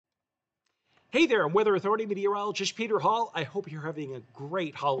Hey there, I'm Weather Authority meteorologist Peter Hall. I hope you're having a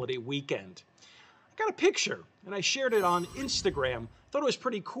great holiday weekend. I got a picture and I shared it on Instagram. Thought it was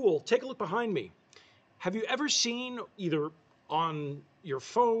pretty cool. Take a look behind me. Have you ever seen, either on your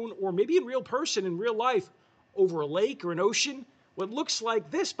phone or maybe in real person, in real life, over a lake or an ocean, what looks like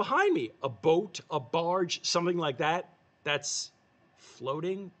this behind me? A boat, a barge, something like that. That's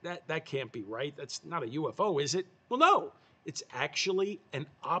floating? That can't be right. That's not a UFO, is it? Well, no. It's actually an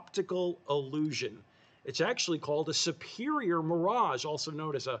optical illusion. It's actually called a superior mirage, also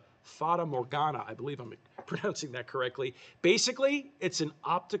known as a fata morgana. I believe I'm pronouncing that correctly. Basically, it's an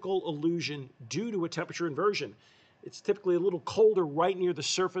optical illusion due to a temperature inversion. It's typically a little colder right near the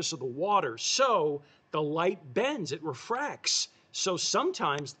surface of the water, so the light bends, it refracts. So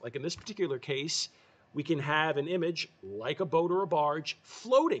sometimes, like in this particular case, we can have an image like a boat or a barge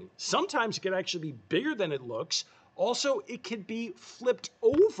floating. Sometimes it can actually be bigger than it looks. Also, it could be flipped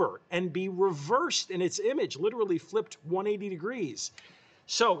over and be reversed in its image, literally flipped 180 degrees.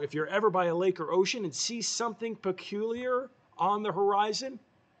 So if you're ever by a lake or ocean and see something peculiar on the horizon,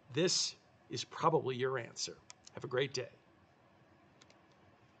 this is probably your answer. Have a great day.